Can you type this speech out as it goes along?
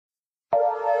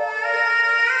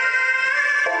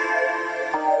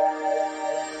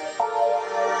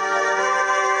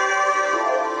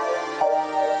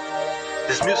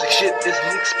This music shit is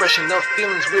an expression of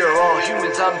feelings. We are all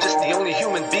humans, I'm just the only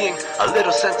human being. A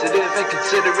little sensitive and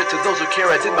considerate to those who care.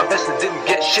 I did my best and didn't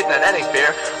get shit, now that ain't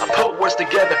fair. I put words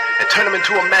together and turn them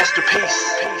into a masterpiece.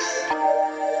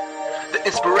 The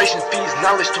inspiration feeds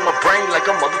knowledge to my brain like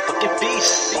a motherfucking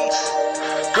feast.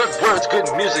 Good words, good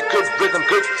music, good rhythm,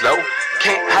 good flow.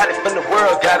 Can't hide it from the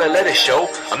world, gotta let it show.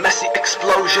 A messy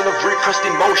explosion of repressed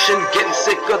emotion. Getting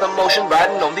sick of the motion,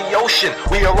 riding on the ocean.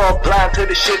 We are all blind to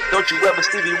the shit, don't you ever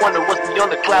Stevie wonder what's beyond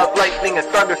the cloud, lightning and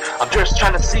thunder. I'm just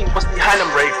trying to see what's behind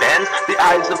them Ray-Bans. The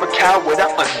eyes of a coward, I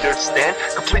understand.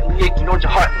 Completely ignored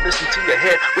your heart and listened to your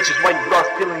head, which is why you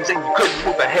lost feelings and you couldn't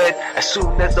move ahead. As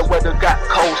soon as the weather got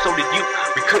cold, so did you.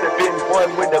 We could have been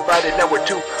one, we're divided, now we're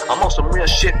two. I'm on some real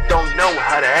shit, don't know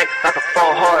how to act. Not to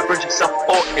fall hard, burn yourself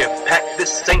or impact.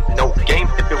 This ain't no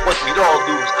game, if it was we'd all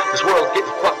lose. This world's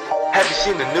getting fucked. Have you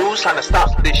seen the news? Trying to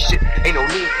stop this shit, ain't no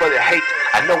need for the hate.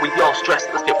 I know we all stressed,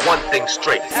 let's get one thing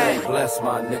straight. Say bless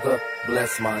my nigga,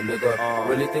 bless my nigga.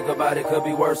 Really think about it, could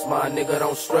be worse, my nigga.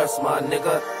 Don't stress, my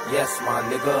nigga, yes, my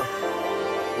nigga.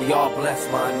 We all bless,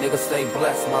 my nigga, stay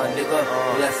blessed, my nigga,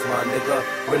 bless, my nigga.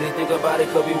 Really think about it,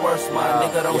 could be worse, my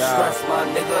nigga. Don't stress, my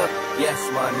nigga,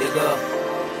 yes, my nigga.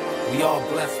 We all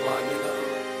bless, my nigga.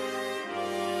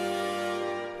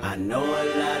 I know a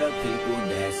lot of people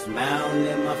that smile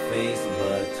in my face,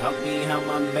 but talk behind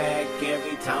my back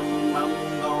every time I'm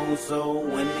gone. So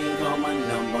when they call my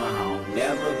number, I'll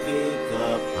never pick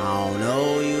up. I don't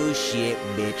know you shit,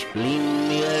 bitch, leave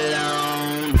me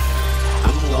alone.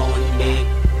 I'm going big,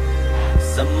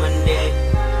 suck my dick.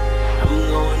 I'm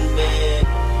going big,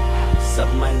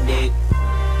 suck my dick.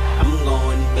 I'm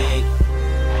going big,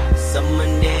 suck my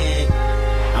dick.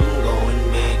 I'm going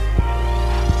big,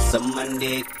 suck my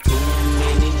dick. Too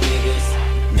many niggas,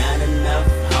 not enough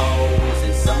hoes.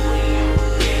 And some of you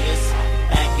niggas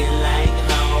acting like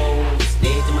hoes.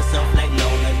 Stay to myself like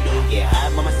Lola do. Get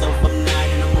high by myself, I'm not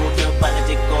in the mood to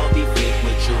apologize or be fake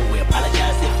with you. We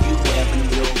apologize if you ever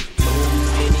knew. Too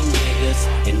many niggas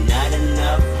and not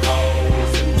enough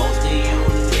hoes. And most of you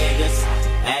niggas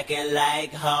acting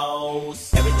like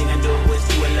hoes. Everything I do is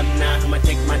to alumni. I'ma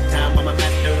take my time, I'ma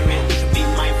master it. You should be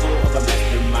mindful of a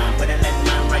mastermind. But I let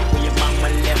mine right where your mama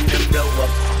left me. Blow up,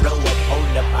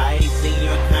 hold up. I ain't seen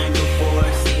your kind before.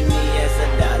 See me as a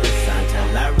dollar sign.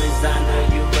 Till I resign or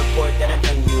you report that I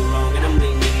done you wrong. And I'm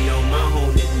leaning on my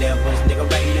own endeavors. Nigga,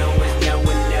 right now is now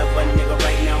and never. Nigga,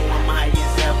 right now I'm high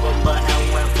as ever. But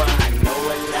however, I know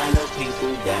a lot of people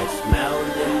that smile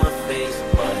in my face,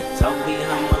 but talk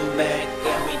behind my back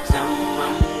every time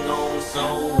I'm gone. So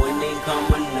when they call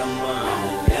my number,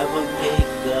 I'll never pick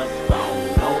up. I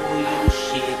don't know you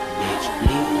shit, bitch,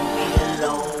 leave me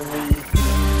alone.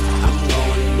 I'm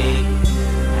going big,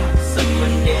 suck my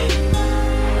dick.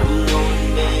 I'm going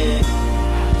big,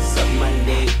 suck my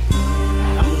dick.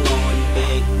 I'm going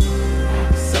big,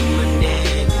 suck my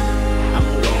dick. I'm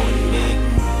going big,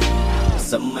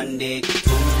 suck my dick.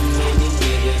 Too many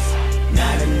niggas,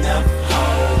 not enough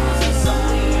hoes. And some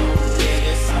of you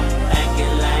niggas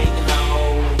acting like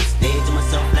hoes. Stay to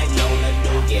myself like Lola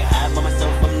do. Get high by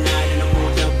myself, I'm not in the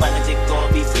mood to apologize or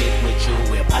be sick with you.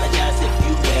 We apologize if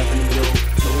you ever knew.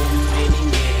 Too many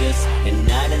niggas and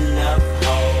not enough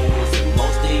hoes. And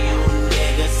most of you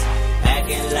niggas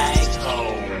acting like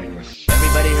hoes.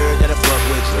 Everybody heard that I fuck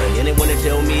with Dre, and they wanna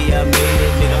tell me I made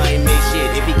it. Nigga, I ain't made shit.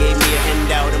 If he gave me a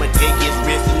handout, I'ma take his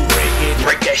wrist and break it.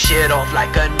 Break that shit off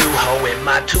like a new hoe in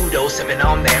my two-door, sipping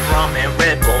on that rum and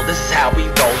Red Bull. This is how we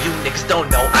roll. You niggas don't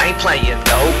know, I ain't playing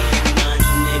though. My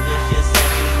niggas just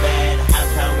acting bad. How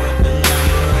power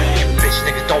conglomerate. You bitch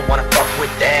niggas don't wanna fuck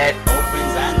with that. Old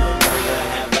friends I no longer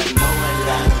have. I know a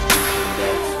lot of people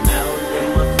that smile in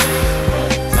my face, but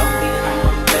talk behind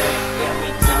my back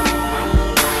every time I'm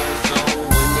gone. So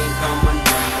when they call my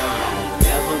number, I'll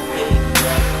never pick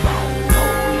up. I don't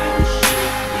know you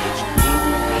shit, bitch, leave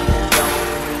me alone.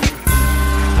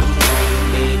 I'm going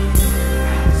big,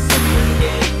 suck my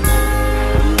dick.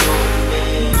 I'm going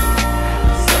big,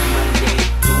 suck my dick.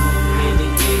 Too many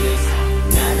niggas,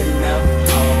 not enough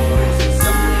hoes. And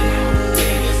some of you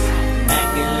niggas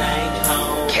acting like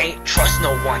hoes. Can't trust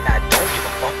no one, I don't give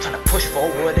a fuck. Trying to push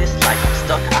forward, it's like I'm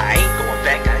stuck. I ain't going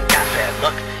back, I ain't got bad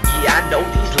luck. Yeah, I know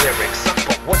these lyrics suck,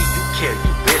 but what do you care?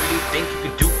 You really think you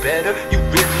can do better? You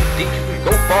really think you can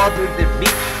go farther than me?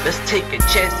 Let's take a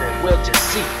chance and we'll just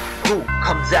see who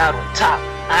comes out on top.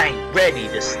 I ain't ready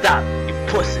to stop. You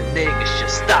pussy niggas should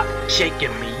stop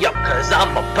shaking me up, cause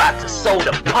I'm about to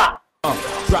soda pop.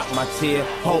 Drop my tear,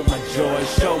 hold my joy,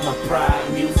 show my pride.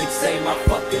 Music save my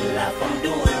fucking life. I'm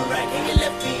doing right and you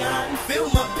left behind. Feel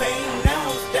my pain, now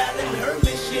I'm styling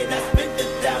hermit shit. I spent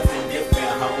 1,000 different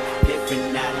homes,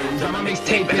 different islands. Drop my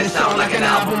mixtape and it sound like an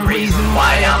album.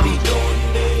 why I'm doing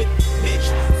that, bitch,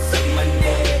 suck my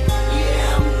neck.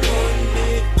 Yeah, I'm going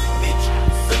big, bitch,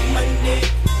 suck my neck.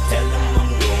 Tell them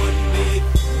I'm going big,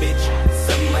 bitch,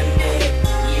 suck my neck.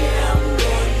 Yeah, I'm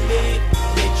going big,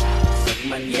 bitch, suck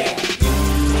my neck. Too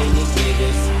many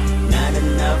niggas, not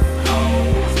enough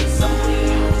hoes. And some of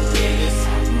you niggas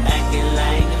acting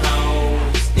like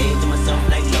hoes. Stay to myself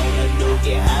like Lola do.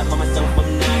 Get high by myself,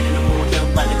 I'm not in the mood to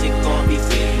apologize or be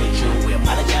filled with you. We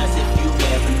apologize if you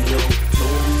ever knew.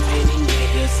 Too many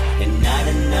niggas and not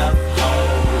enough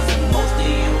hoes. And most of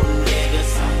you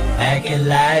niggas acting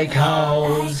like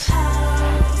hoes.